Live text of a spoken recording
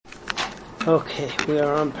Okay, we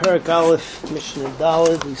are on Perek Aleph, Mishnah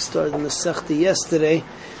Daled. We started in the Sechta yesterday.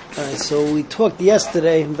 So we talked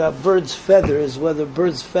yesterday about birds' feathers, whether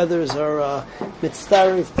birds' feathers are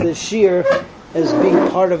mitzdarif to shear as being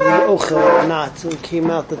part of the ochel or not. So it came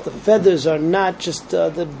out that the feathers are not just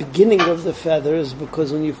the beginning of the feathers,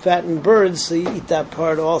 because when you fatten birds, so you eat that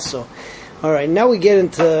part also. All right, now we get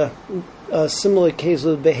into a similar case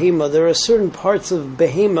with behema. There are certain parts of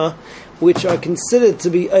behema which are considered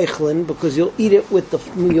to be eichlin because you'll eat it with the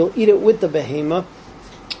behema,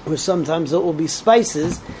 or sometimes it will be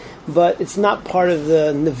spices, but it's not part of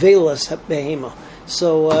the nevelas behema.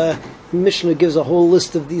 So Mishnah gives a whole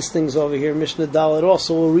list of these things over here. Mishnah Dalet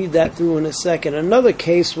also, we'll read that through in a second. Another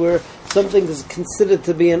case where something is considered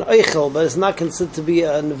to be an eichel, but it's not considered to be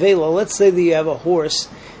a nevela. Let's say that you have a horse,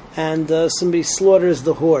 and somebody slaughters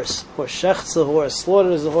the horse, or shechts the horse,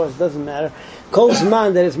 slaughters the horse, doesn't matter. Kol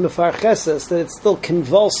zman that it's mefarcheses, that it's still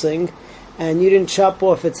convulsing, and you didn't chop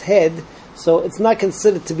off its head, so it's not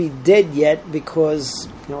considered to be dead yet because,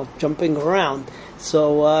 jumping around.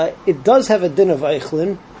 So it does have a din of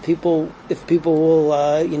eichlin. If people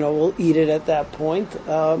will eat it at that point.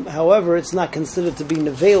 However, it's not considered to be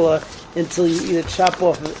nevela until you either chop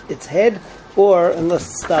off its head or unless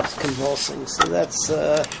it stops convulsing. So that's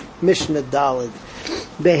Mishnah Daled.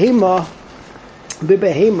 Behema,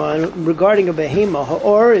 and regarding a behema,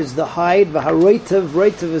 ha'or is the hide, v'haroitav,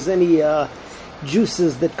 roitav is any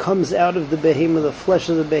juices that comes out of the behema, the flesh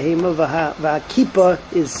of the behema, v'hakipa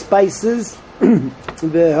is spices,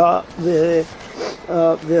 v'ha'alal,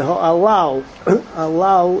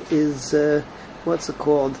 alal is, what's it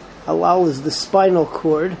called? Alal is the spinal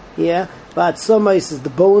cord, yeah, v'hatzomais is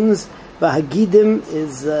the bones, v'hagidim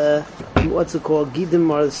is, what's it called?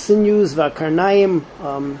 Gidim are the sinews, v'karnayim,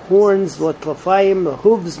 horns, v'tlafayim, the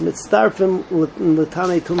hooves, mitzdarfim,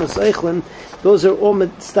 l'tamei tumas eichlin. Those are all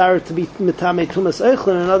mitzdarf to be mitamei tumas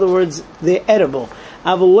eichlin. In other words, they're edible.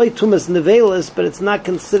 Avoloi tumas nevelas, but it's not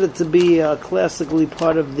considered to be classically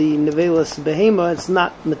part of the nevelas behema. It's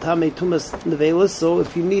not mitamei tumas nevelas. So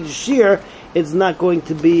if you need a shear, it's not going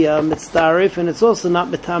to be mitzdarif, and it's also not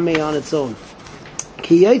mitamei on its own.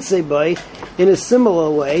 In a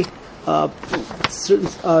similar way,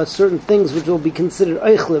 certain things which will be considered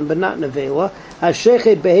eichlin but not nevela.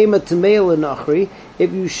 Hashechet behema tameya lenachri.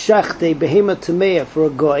 If you shecht a behema tameya for a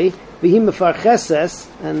goy, v'him mefarcheses,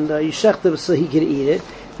 and you shecht it so he could eat it.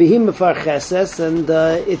 V'him mefarcheses, and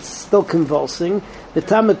it's still convulsing.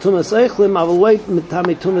 Mitame tumas eichlin. I will wait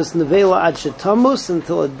mitame tumas nevela ad shetamus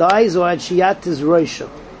until it dies, or ad shiyatis roisha.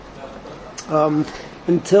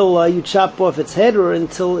 Until you chop off its head, or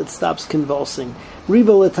until it stops convulsing.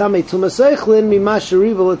 Riba l'tamei tumas eichlin mimasha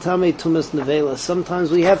riba l'tamei tumas nevela. Sometimes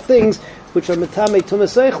we have things which are mitamei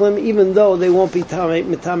tumas eichlin, even though they won't be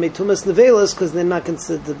mitamei tumas nevelas, because they're not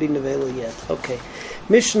considered to be nevela yet. Okay,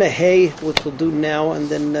 Mishnah Hay, which we'll do now, and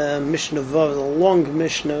then Mishnah Vav, the long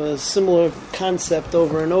Mishnah, a similar concept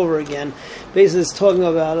over and over again. Basically, it's talking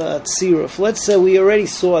about tziruf. Let's say we already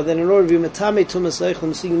saw that in order to be mitamei tumas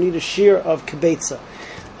eichlin, so you need a shear of kibetza.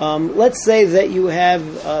 Let's say that you have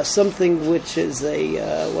something which is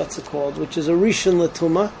which is a rishon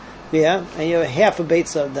latuma, yeah, and you have a half a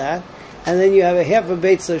beitza of that, and then you have a half a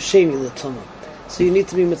beitza of sheni latuma. So you need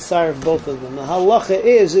to be mitzaref of both of them. The halacha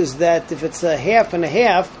is that if it's a half and a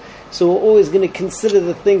half, so we're always going to consider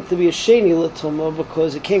the thing to be a sheni latuma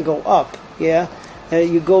because it can't go up, yeah.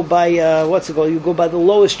 You go by You go by the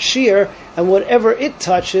lowest shear, and whatever it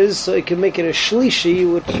touches, so it can make it a shlishi,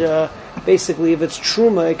 which basically, if it's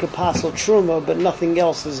truma, it could passel truma, but nothing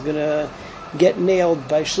else is going to get nailed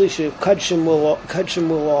by shlishi. Kudshim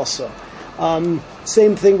will also.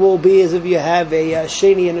 Same thing will be as if you have a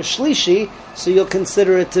sheni and a shlishi, so you'll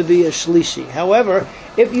consider it to be a shlishi. However,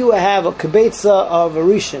 if you have a kibetza of a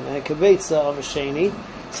rishon and a kibetza of a sheni,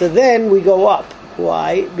 so then we go up.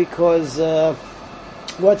 Why? Because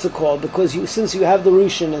Because since you have the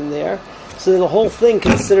rishon in there, so the whole thing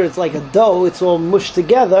considered it's like a dough, it's all mushed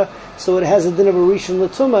together, so it has a din of a rishon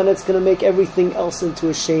latuma, and it's going to make everything else into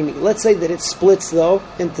a sheni. Let's say that it splits though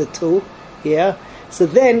into two, yeah. So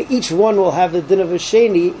then each one will have the din of a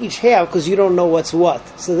sheni, each half, because you don't know what's what.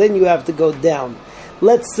 So then you have to go down.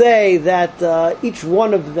 Let's say that each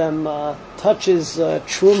one of them touches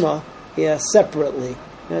truma, yeah, separately.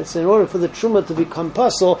 So in order for the truma to become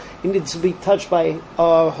puzzle, it needs to be touched by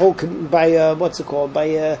a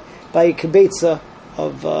kibetza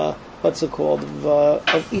of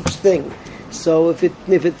each thing. So if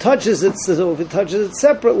it touches it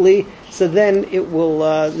separately, so then it will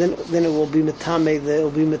then it will be mitame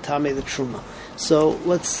the truma. So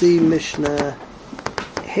let's see Mishnah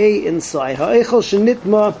Hey inside. Ha'echel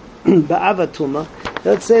shenitma ba'avatuma.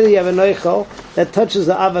 Let's say that you have an oichel that touches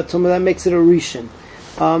the ava tumah, that makes it a rishon.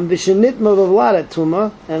 Vishenitma v'vlada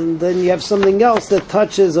tumah, and then you have something else that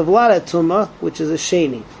touches a vlada tumah, which is a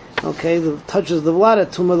sheni. Okay, that touches the vlada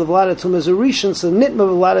tumah is a rishon, so nitma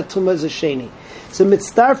v'vlada tumah is a sheni. So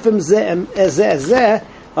mitzdarfim zeh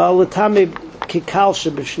l'tamei kikal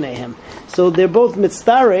sheb'shnehem. So they're both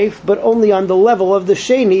mitzdaref, but only on the level of the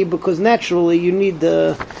sheni, because naturally you need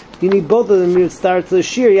both of them to start to the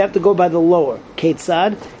shear. You have to go by the lower.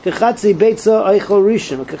 Ketzad kechatzi beitza oichel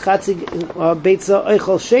rishon, kechatzi beitza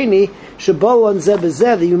oichel sheni, shebolon zeh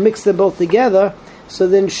bezeh. That you mix them both together, so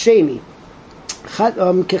then sheni.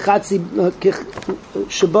 Kechatzi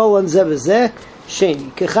shebolon zeh bezeh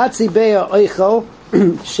sheni. Kechatzi beya oichel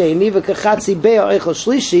sheni, v'kechatzi beya oichel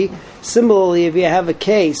shlishi. Similarly, if you have a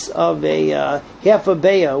case of a half a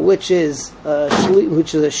beya, which is a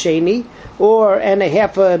sheni, and a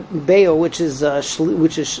half a beya, which is a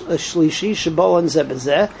shlishi, shabolon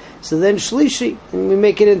zebezeh, so then shlishi, and we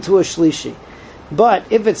make it into a shlishi. But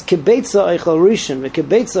if it's kibetza eichel rishon,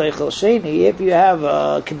 kibetza eichel sheni, if you have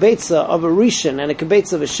a kibetza of a rishon and a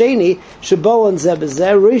kibetza of a sheni, shabolon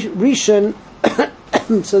zebezeh, rishon,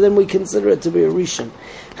 so then we consider it to be a rishon.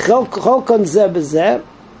 Cholkon zebezeh.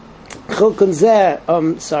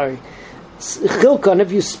 Chilkon,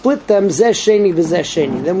 if you split them, zeh sheni v'zeh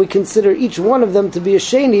sheni, then we consider each one of them to be a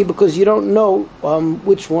sheni because you don't know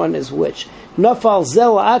which one is which. Nafal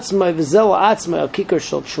zel atzmai v'zel atzmai al kikar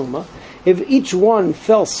shel truma. If each one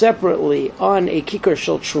fell separately on a kikar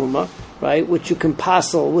shel truma, right, which you can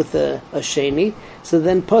passel with a sheni, so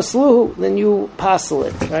then pasluhu, then you passel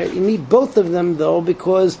it, right? You need both of them though,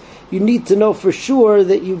 because you need to know for sure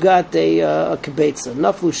that you got a kibetza.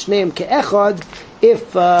 Naflu shneim ke'echad,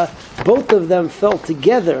 if both of them fell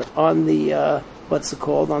together on the on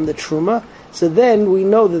the truma, so then we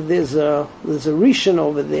know that there's a rishon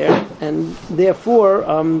over there, and therefore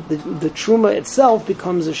the truma itself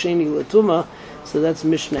becomes a sheni latuma. So that's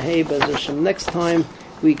Mishnah Hey. Be'ez Hashem. Next time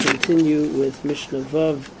we continue with Mishnah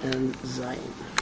Vav and Zayin.